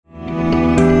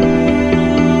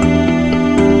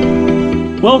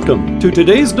Welcome to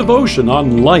today's devotion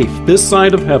on life this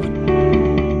side of heaven.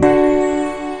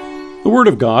 The Word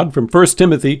of God from 1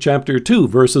 Timothy chapter 2,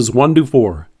 verses 1 to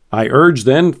 4. I urge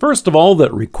then, first of all,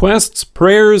 that requests,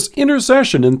 prayers,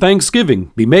 intercession, and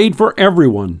thanksgiving be made for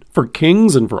everyone, for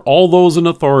kings and for all those in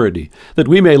authority, that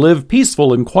we may live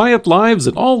peaceful and quiet lives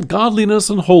in all godliness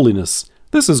and holiness.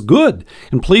 This is good,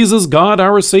 and pleases God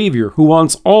our Savior, who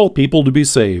wants all people to be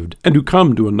saved, and to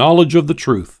come to a knowledge of the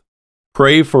truth.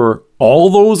 Pray for all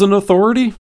those in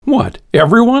authority? What,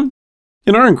 everyone?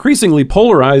 In our increasingly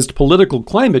polarized political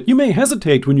climate, you may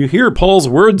hesitate when you hear Paul's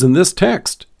words in this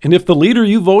text. And if the leader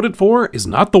you voted for is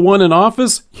not the one in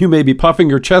office, you may be puffing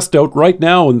your chest out right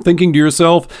now and thinking to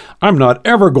yourself, I'm not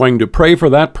ever going to pray for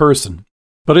that person.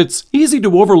 But it's easy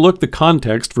to overlook the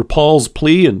context for Paul's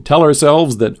plea and tell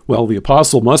ourselves that, well, the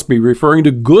apostle must be referring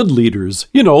to good leaders,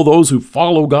 those who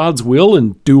follow God's will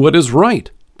and do what is right.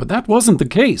 But that wasn't the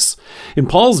case. In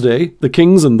Paul's day, the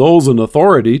kings and those in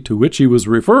authority to which he was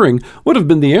referring would have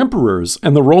been the emperors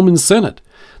and the Roman Senate.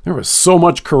 There was so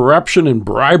much corruption and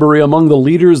bribery among the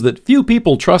leaders that few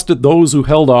people trusted those who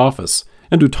held office.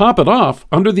 And to top it off,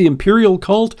 under the imperial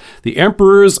cult, the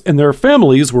emperors and their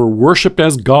families were worshipped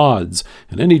as gods,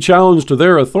 and any challenge to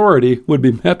their authority would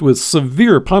be met with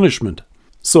severe punishment.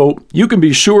 So you can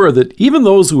be sure that even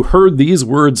those who heard these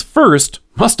words first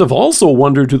must have also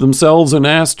wondered to themselves and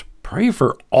asked, pray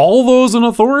for all those in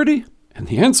authority? And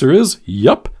the answer is,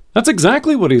 yup, that's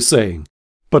exactly what he's saying.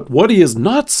 But what he is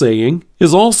not saying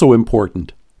is also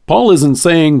important. Paul isn't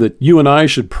saying that you and I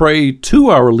should pray to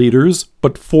our leaders,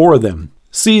 but for them.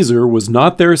 Caesar was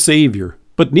not their savior,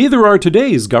 but neither are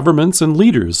today's governments and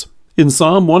leaders. In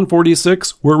Psalm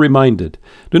 146, we're reminded,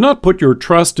 do not put your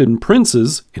trust in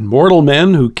princes, in mortal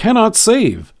men who cannot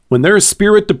save. When their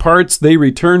spirit departs, they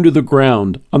return to the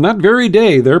ground. On that very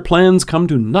day, their plans come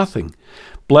to nothing.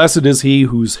 Blessed is he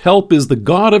whose help is the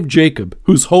God of Jacob,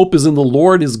 whose hope is in the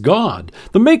Lord his God,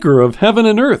 the maker of heaven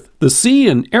and earth, the sea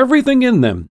and everything in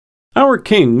them. Our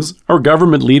kings, our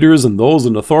government leaders, and those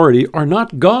in authority are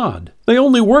not God. They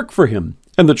only work for him.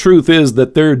 And the truth is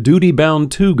that they're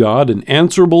duty-bound to God and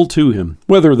answerable to him,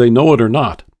 whether they know it or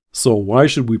not. So why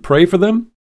should we pray for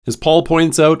them? As Paul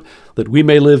points out, that we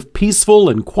may live peaceful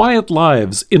and quiet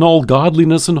lives in all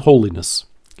godliness and holiness.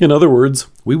 In other words,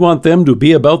 we want them to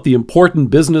be about the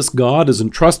important business God has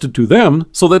entrusted to them,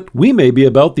 so that we may be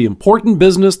about the important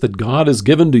business that God has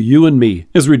given to you and me,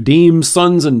 as redeemed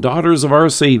sons and daughters of our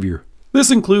Savior. This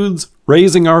includes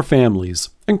raising our families,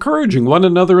 encouraging one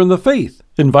another in the faith,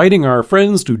 inviting our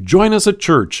friends to join us at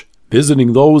church,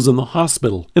 visiting those in the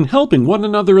hospital, and helping one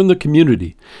another in the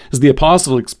community. As the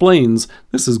apostle explains,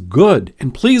 this is good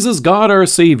and pleases God our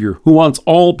Savior, who wants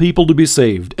all people to be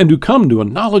saved and to come to a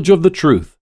knowledge of the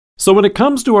truth. So when it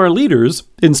comes to our leaders,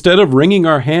 instead of wringing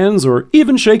our hands or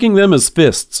even shaking them as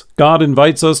fists, God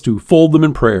invites us to fold them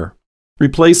in prayer.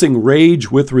 Replacing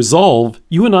rage with resolve,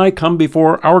 you and I come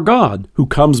before our God, who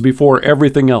comes before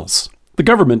everything else. The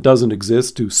government doesn't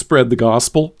exist to spread the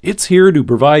gospel. It's here to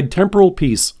provide temporal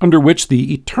peace under which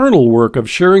the eternal work of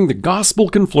sharing the gospel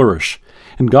can flourish.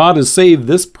 And God has saved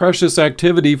this precious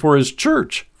activity for his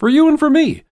church, for you and for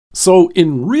me. So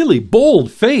in really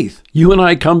bold faith, you and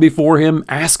I come before him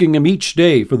asking him each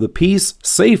day for the peace,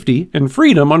 safety, and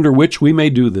freedom under which we may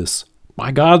do this.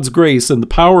 By God's grace and the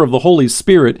power of the Holy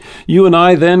Spirit, you and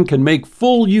I then can make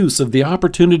full use of the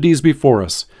opportunities before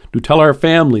us to tell our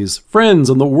families, friends,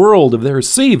 and the world of their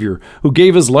Savior, who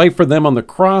gave his life for them on the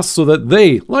cross so that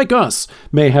they, like us,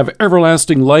 may have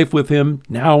everlasting life with him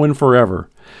now and forever.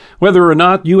 Whether or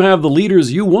not you have the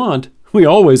leaders you want, we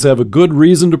always have a good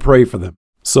reason to pray for them.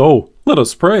 So, let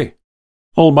us pray.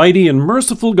 Almighty and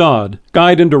merciful God,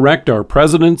 guide and direct our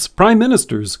presidents, prime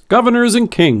ministers, governors, and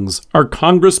kings, our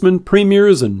congressmen,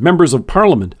 premiers, and members of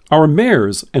parliament, our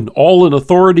mayors, and all in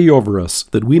authority over us,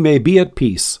 that we may be at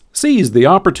peace. Seize the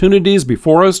opportunities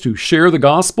before us to share the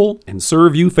gospel and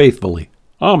serve you faithfully.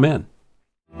 Amen.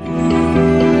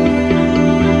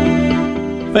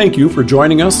 Thank you for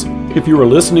joining us. If you are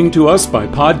listening to us by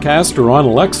podcast or on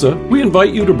Alexa, we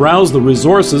invite you to browse the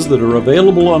resources that are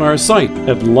available on our site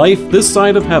at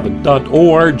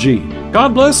lifethissideofheaven.org.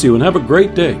 God bless you and have a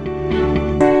great day.